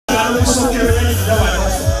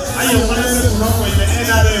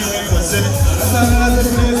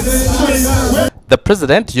The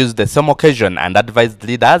president used the same occasion and advised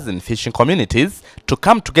leaders in fishing communities to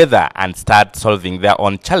come together and start solving their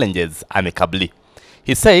own challenges amicably.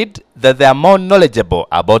 He said that they are more knowledgeable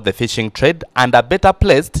about the fishing trade and are better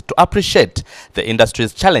placed to appreciate the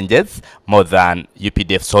industry's challenges more than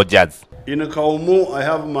UPDF soldiers. In Kaomo, I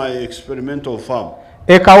have my experimental farm.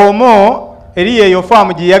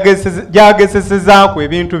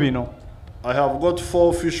 I have got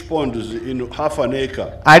 4 fish ponds in half an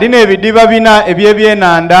acre. And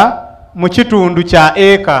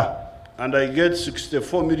I get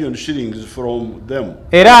 64 million shillings from them.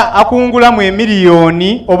 In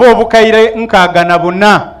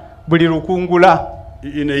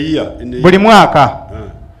a year.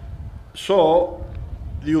 So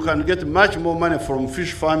you can get much more money from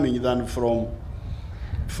fish farming than from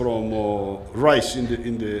rice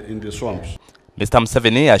in the swamps. Mr.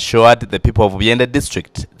 Museveni assured the people of Buyende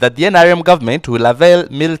district that the NRM government will avail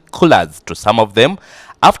milk coolers to some of them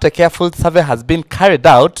after careful survey has been carried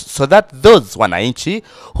out so that those wananchi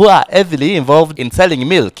who are heavily involved in selling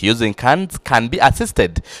milk using cans can be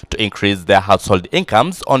assisted to increase their household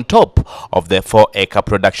incomes on top of the 4-acre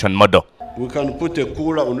production model. We can put a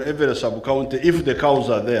cooler on every sub-county if the cows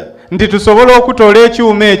are there.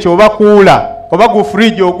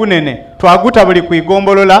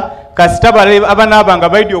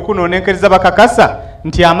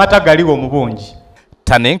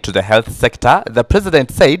 Turning to the health sector, the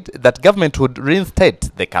president said that government would reinstate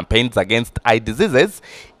the campaigns against eye diseases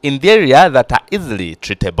in the area that are easily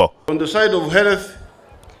treatable. On the side of health,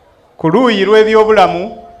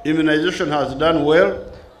 immunization has done well.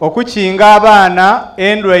 But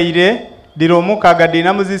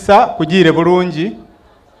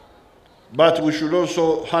we should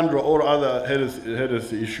also handle all other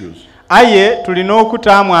health issues. Like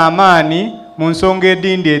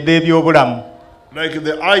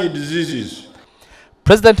the eye diseases.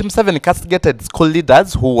 President Museveni castigated school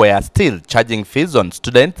leaders who were still charging fees on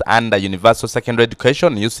students under Universal Secondary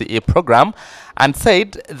Education UCE program and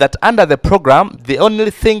said that under the program, the only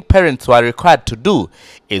thing parents were required to do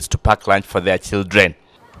is to pack lunch for their children.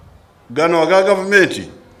 Gano aga government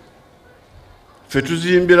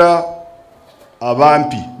fetuzimbira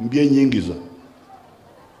abampi mbyenyingiza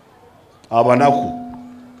abanaku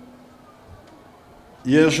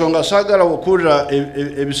yensonga sagala okukulira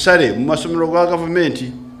ebisale mu masomero ga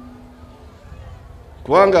gavumenti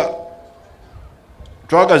kubanga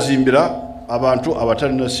twagazimbira abantu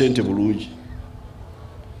abatalina ssente bulungi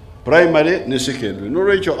primary ne secondary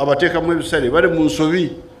n'olwekyo abateekamu ebisale bali mu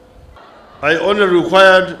nsobi. I only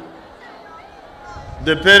required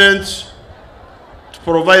the parents to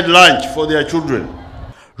provide lunch for their children.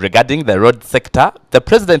 Regarding the road sector, the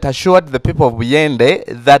president assured the people of Buyende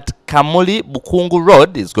that Kamuli Bukungu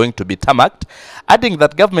Road is going to be tarmacked, adding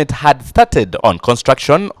that government had started on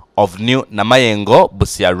construction of new Namayengo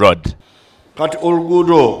Busia Road. Kati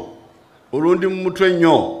oluguudo olundi mu mutwe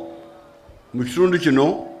nnyo mu kitundu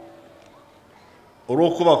kino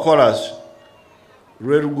olw'okuba kolas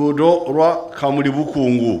lwe luguudo lwa Kamuli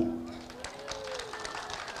Bukungu.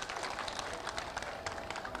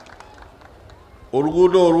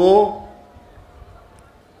 Oluguudo olwo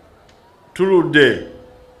tuludde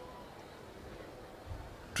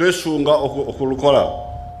twesunga okulukola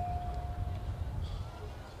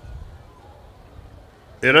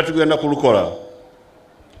era tugenda kulukola.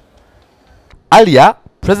 Earlier,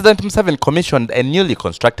 President Museveni commissioned a newly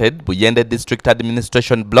constructed Buyende District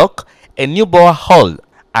Administration block, a new borehole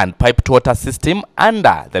and piped water system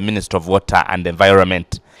under the Ministry of Water and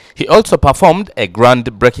Environment. He also performed a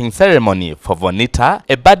groundbreaking ceremony for Vonita,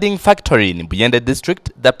 a budding factory in Buyende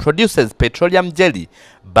district that produces petroleum jelly,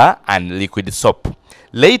 bar and liquid soap.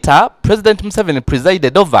 Later, President Museveni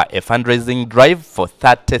presided over a fundraising drive for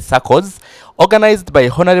 30 circles organized by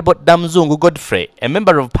Honorable Damzungu Godfrey, a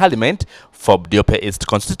member of parliament for Bdiope East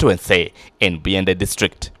constituency in Buyende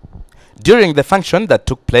district. During the function that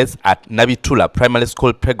took place at Nabitula Primary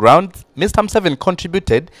School playground, Mr. Museveni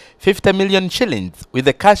contributed 50 million shillings with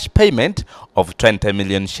a cash payment of 20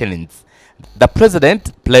 million shillings. The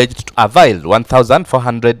president pledged to avail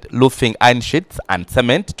 1,400 roofing iron sheets and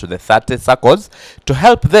cement to the 30 circles to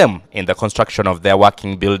help them in the construction of their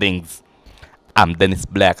working buildings. I'm Dennis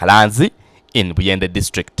Blair Kalanzi in Buyende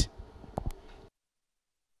district.